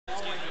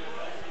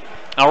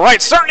All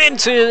right, starting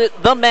into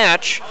the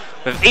match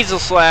with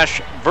Aegislash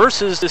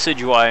versus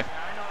Decidueye.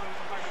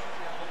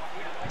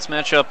 This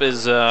matchup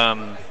is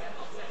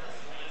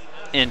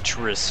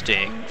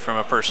interesting from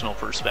a personal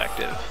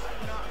perspective.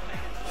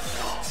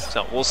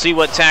 So we'll see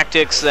what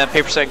tactics that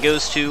PaperSak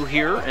goes to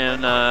here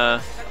in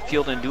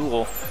Field and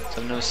Duel.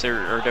 So I noticed there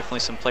are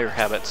definitely some player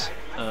habits,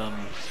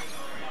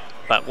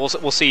 but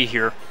we'll see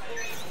here.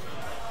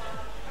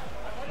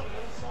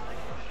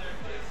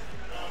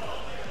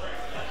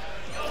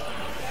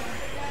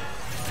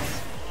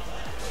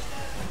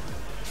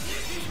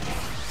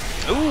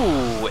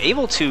 Ooh,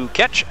 able to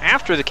catch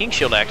after the King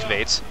Shield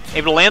activates.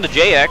 Able to land a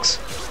JX.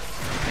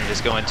 And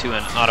just go into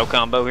an auto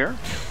combo here.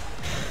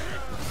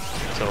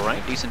 So,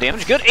 alright, decent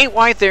damage. Good 8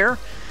 white there.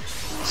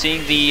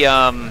 Seeing the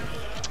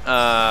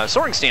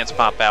Soaring Stance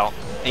pop out.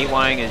 8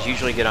 white is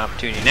usually a good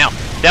opportunity. Now,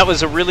 that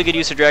was a really good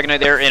use of Dragonite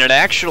there, and it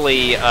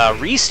actually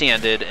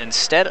restanded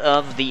instead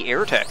of the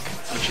Air Tech,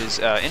 which is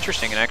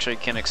interesting and actually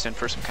can extend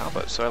for some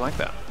combos, so I like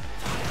that.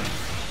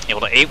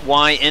 Able to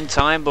 8Y in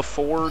time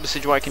before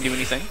Decidueye can do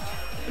anything.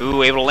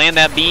 Ooh, able to land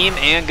that beam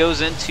and goes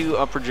into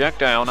a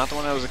projectile. Not the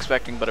one I was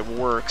expecting, but it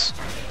works.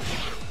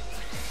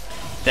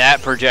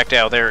 That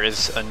projectile there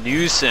is a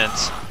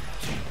nuisance.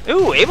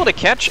 Ooh, able to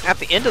catch at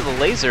the end of the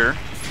laser.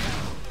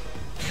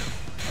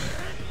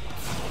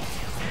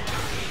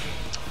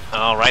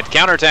 Alright, the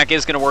counterattack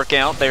is going to work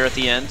out there at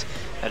the end.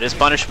 That is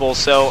punishable,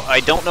 so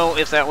I don't know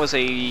if that was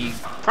a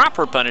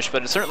proper punish,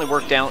 but it certainly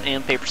worked out,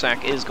 and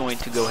PaperSak is going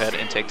to go ahead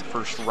and take the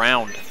first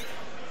round.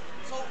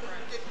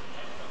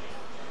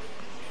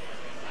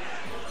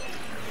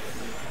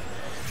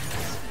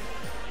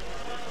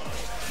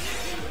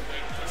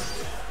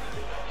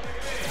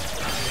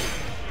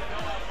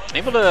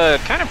 Able to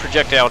kind of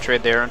projectile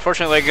trade there.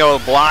 Unfortunately, they go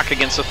block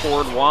against the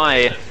forward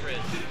Y.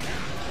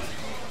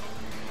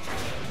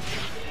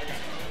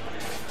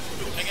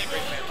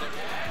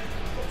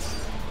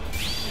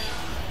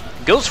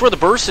 Goes for the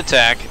burst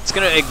attack. It's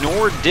going to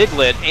ignore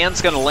Diglett, and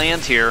it's going to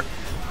land here.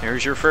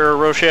 There's your Ferrero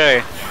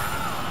Rocher.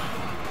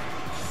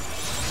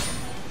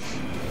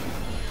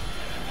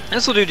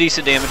 This will do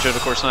decent damage, but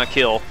of course not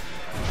kill.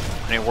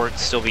 Any work to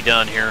still be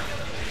done here.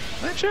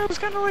 Actually, I was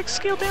kind of like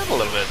scaled down a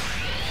little bit.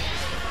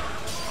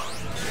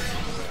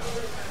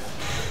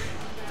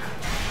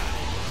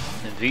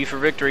 And V for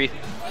victory.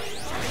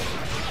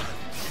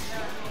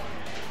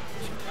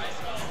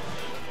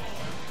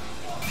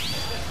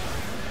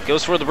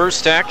 Goes for the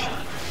burst attack.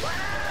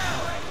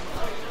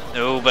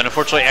 No, but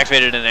unfortunately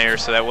activated in air,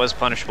 so that was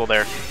punishable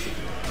there.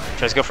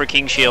 Tries to go for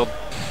King Shield.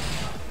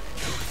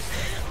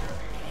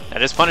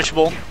 That is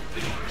punishable.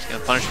 He's going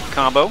to punish the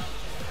combo.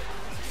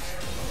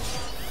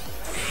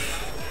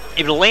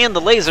 Able to land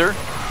the laser.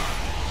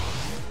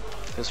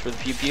 Goes for the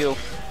Pew Pew.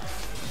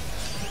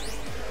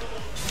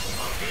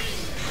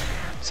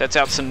 Sets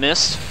out some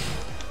mist.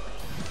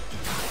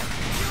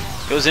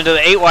 Goes into the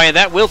 8Y, and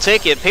that will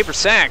take it.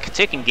 PaperSak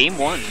taking game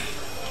 1.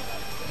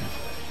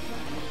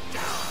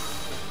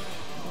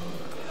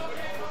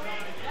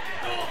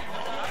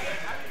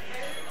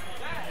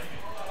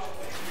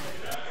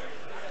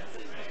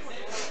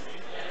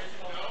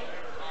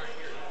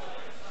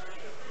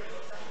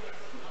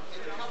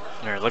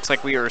 Alright, looks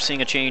like we are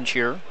seeing a change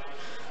here.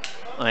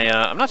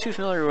 I'm not too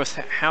familiar with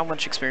how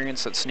much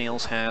experience that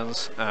Snails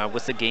has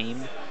with the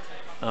game,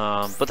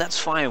 but that's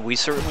fine. We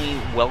certainly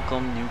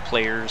welcome new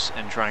players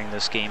and trying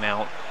this game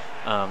out,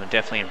 and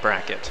definitely in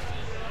bracket.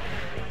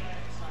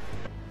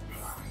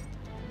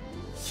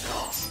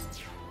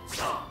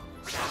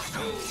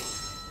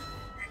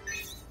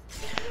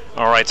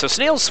 Alright, so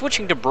Snails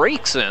switching to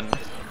Braixen.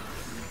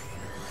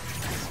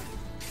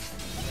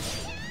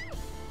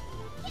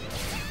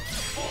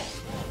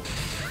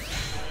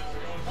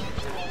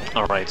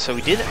 Alright, so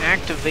we did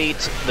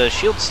activate the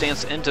shield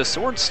stance into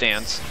sword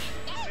stance,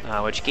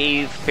 which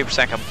gave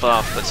PaperSak a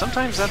buff, but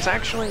sometimes that's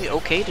actually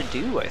okay to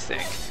do, I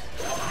think.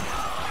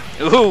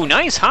 Ooh,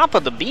 nice hop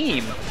of the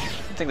beam!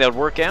 I think that would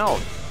work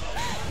out.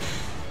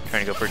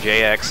 Trying to go for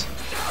JX.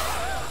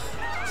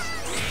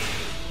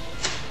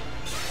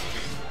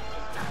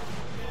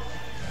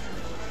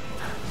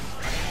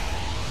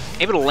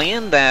 Able to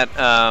land that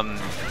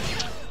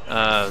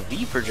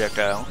V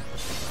projectile.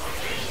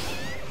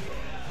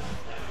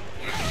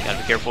 Gotta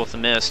be careful with the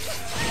mist.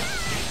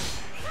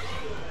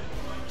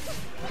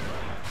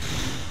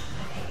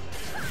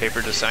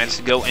 Paper decides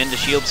to go into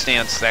shield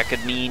stance. That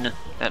could mean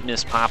that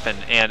mist popping.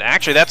 And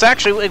actually, that's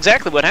actually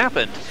exactly what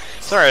happened.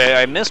 Sorry,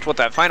 I missed what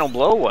that final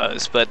blow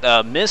was,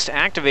 but mist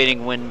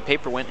activating when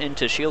Paper went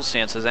into shield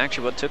stance is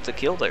actually what took the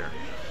kill there.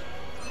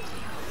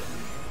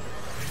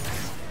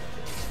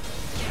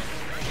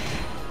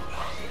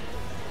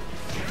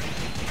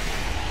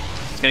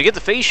 He's gonna get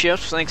the phase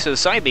shift thanks to the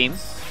side beam.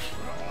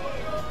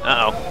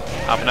 Uh-oh.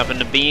 Hopping up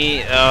into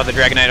B. Oh, the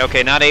Dragonite.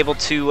 Okay, not able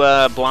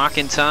to block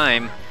in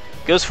time.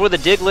 Goes for the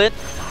Diglett.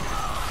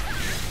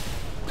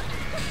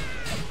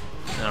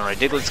 Alright,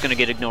 Diglett's going to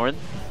get ignored.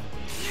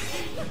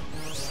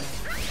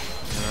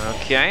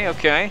 Okay,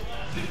 okay.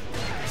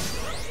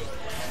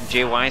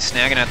 JY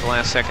snagging at the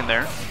last second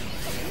there.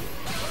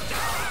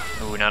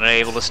 Ooh, not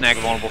able to snag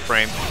a vulnerable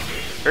frame.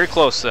 Very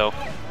close, though.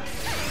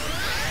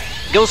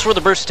 Goes for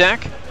the burst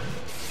attack.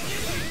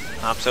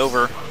 Hops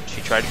over.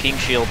 She tried King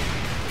Shield.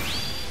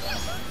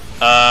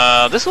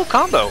 This little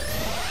combo.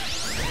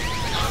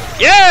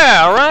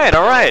 Yeah! Alright,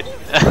 alright.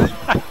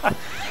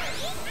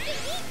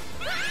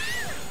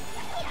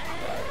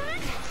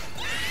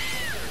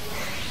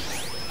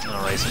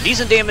 Alright, some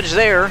decent damage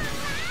there.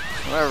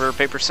 However,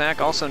 PaperSak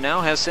also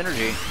now has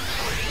synergy.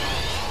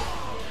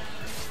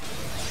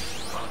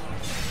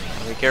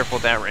 Be careful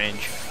with that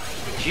range.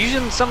 She's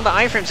using some of the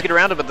iframes to get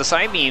around it, but the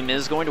side beam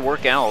is going to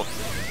work out.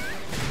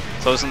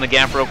 Closing the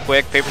gap real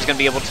quick. Paper's going to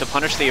be able to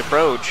punish the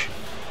approach.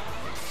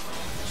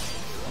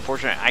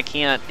 Unfortunately, I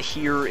can't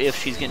hear if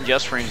she's getting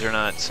just frames or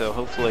not, so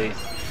hopefully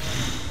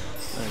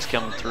that's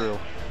coming through.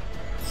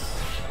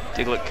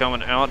 Diglett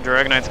coming out.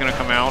 Dragonite's going to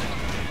come out.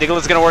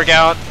 Diglett's going to work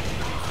out.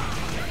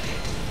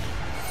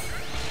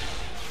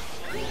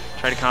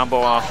 Try to combo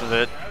off of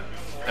it.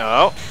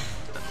 Oh.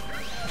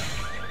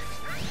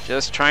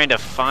 Just trying to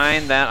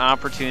find that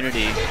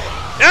opportunity.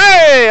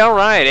 Hey!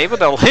 Alright, able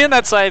to land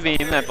that side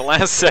beam at the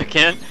last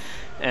second.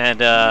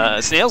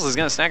 And Snails is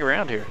going to snag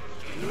around here.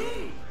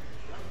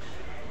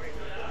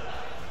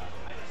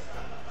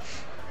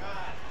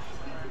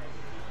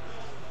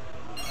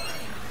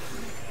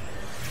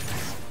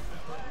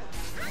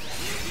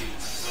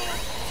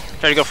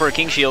 Tried to go for a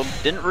King Shield,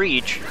 didn't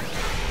reach.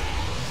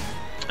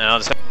 Now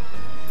this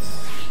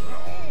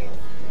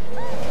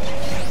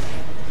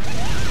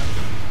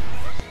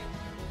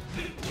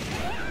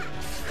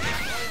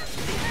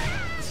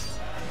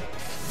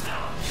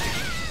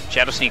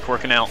Shadow Sneak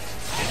working out.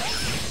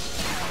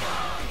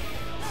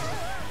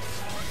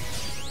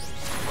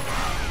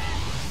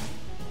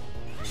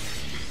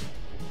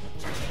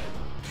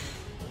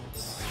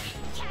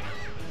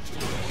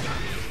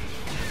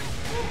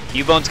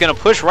 Cubone's gonna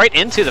push right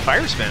into the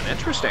fire spin.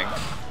 Interesting.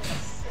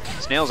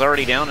 Snail's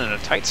already down in a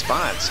tight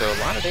spot, so a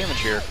lot of damage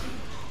here.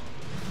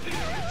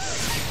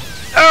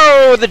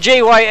 Oh, the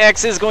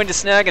JYX is going to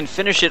snag and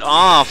finish it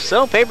off.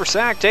 So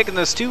PaperSak taking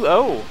this 2-0.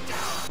 Well,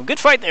 good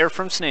fight there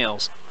from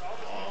Snails.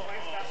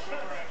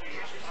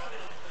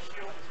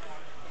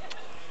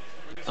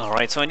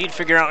 Alright, so I need to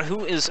figure out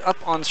who is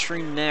up on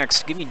stream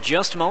next. Give me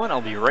just a moment, I'll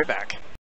be right back.